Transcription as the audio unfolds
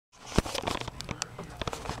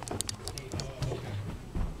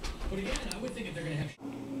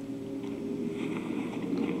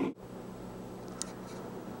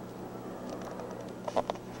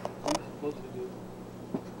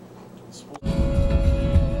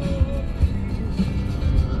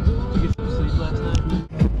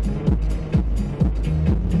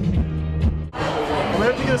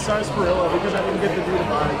sarsaparilla because I didn't get to do the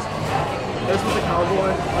vibes. This was the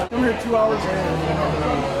cowboy. I'm here 2 hours in.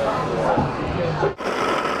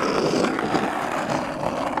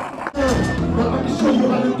 I can show you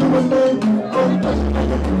how to do a thing.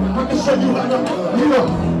 I can show you how to,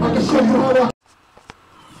 I can show you how to.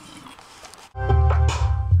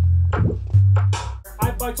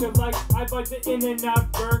 I bite you like I bite the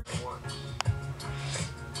In-N-Out burger.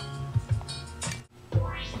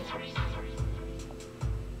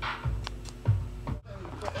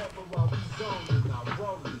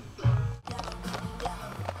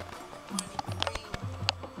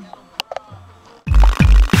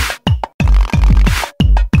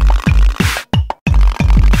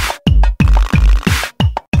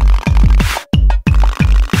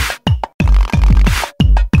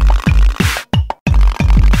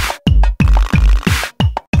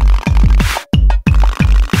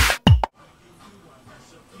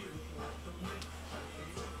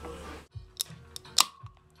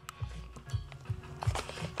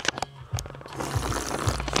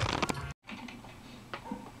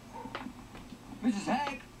 Mrs.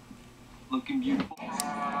 Hank, looking beautiful.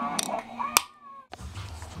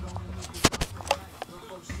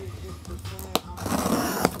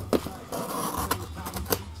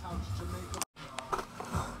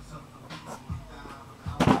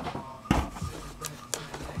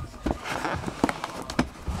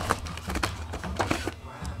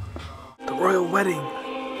 The royal wedding.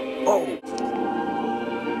 Oh.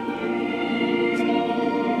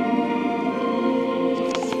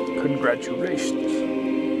 Congratulations.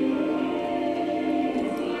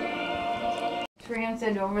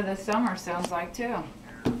 Transit over the summer sounds like too.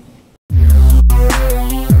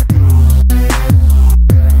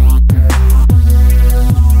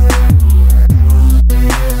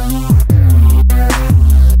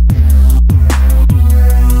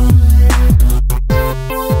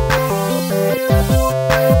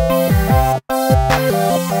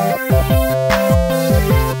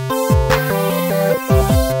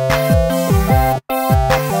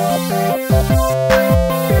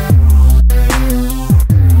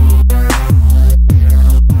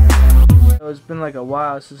 It's been like a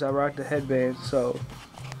while since I rocked a headband, so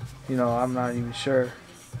you know, I'm not even sure.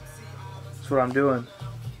 That's what I'm doing.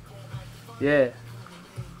 Yeah.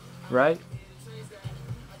 Right?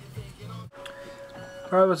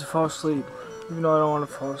 Probably about to fall asleep. Even though I don't want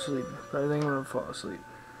to fall asleep. But I think I'm gonna fall asleep.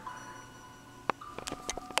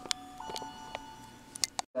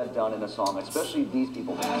 That done in a song, especially these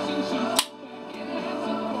people.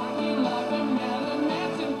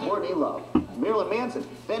 Courtney Love, Marilyn Manson,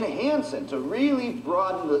 Van Hansen, to really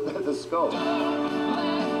broaden the scope.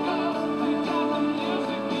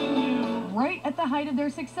 Right at the height of their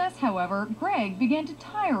success, however, Greg began to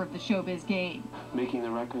tire of the showbiz game. Making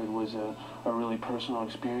the record was a really personal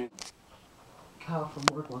experience. Kyle from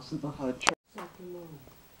work wants to know how to track.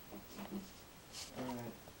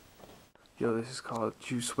 Yo, this is called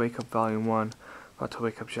Juice Wake Up Volume 1. About to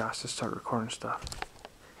wake up Josh to start recording stuff.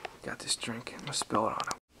 Got this drink, I'm gonna spill it on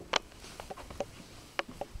him.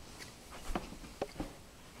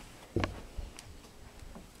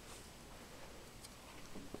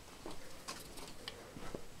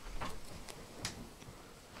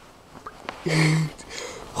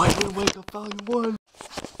 Why didn't wake up Volume 1?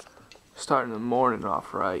 Starting the morning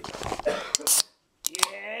off right.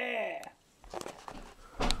 Yeah!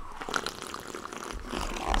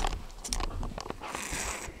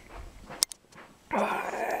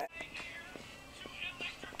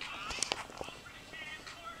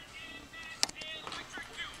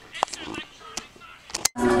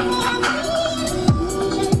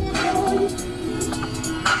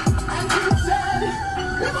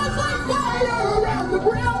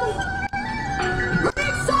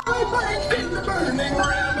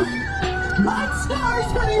 Like stars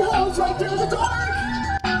spinning holes right through the dark.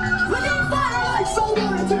 Flicking fire like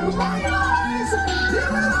solar into my eyes. You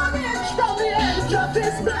were an inch from the edge of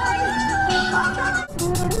this bed.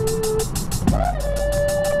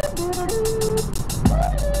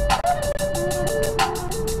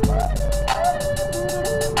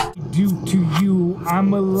 Due to you,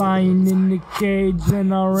 I'm a lion in the cage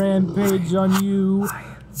and I'll rampage on you.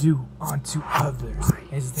 Do unto others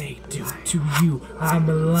as they do to you. I'm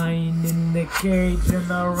a lion in the cage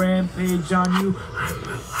and I'll rampage on you. I'm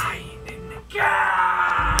a lion in the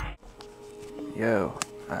cage. Yo,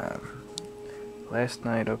 last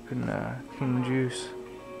night up in King Juice,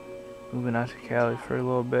 moving out to Cali for a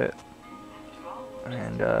little bit,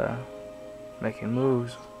 and making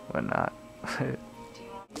moves, whatnot.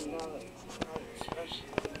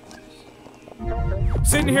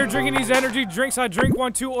 Sitting here drinking these energy drinks. I drink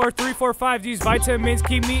 1, 2, or 3, 4, 5. These vitamins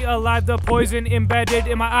keep me alive. The poison embedded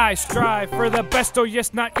in my eyes. Strive for the best, oh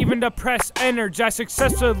yes, not even depressed. Energize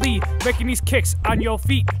successfully, making these kicks on your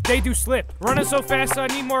feet. They do slip. Running so fast, I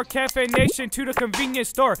need more caffeination. To the convenience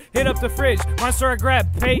store, hit up the fridge. Monster I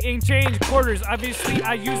grab, paying change quarters. Obviously,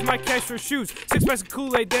 I use my cash for shoes. 6 packs of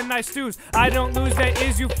Kool-Aid, then I stews. I don't lose, that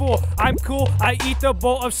is you fool. I'm cool, I eat the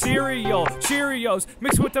bowl of cereal. Cheerios,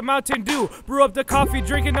 mixed with the Mountain Dew. Brew up the coffee,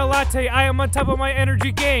 drinking a latte. I am on top of my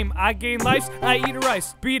energy game. I gain lives, I eat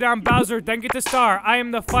rice. Beat on Bowser, then get the star. I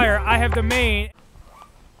am the fire, I have the main.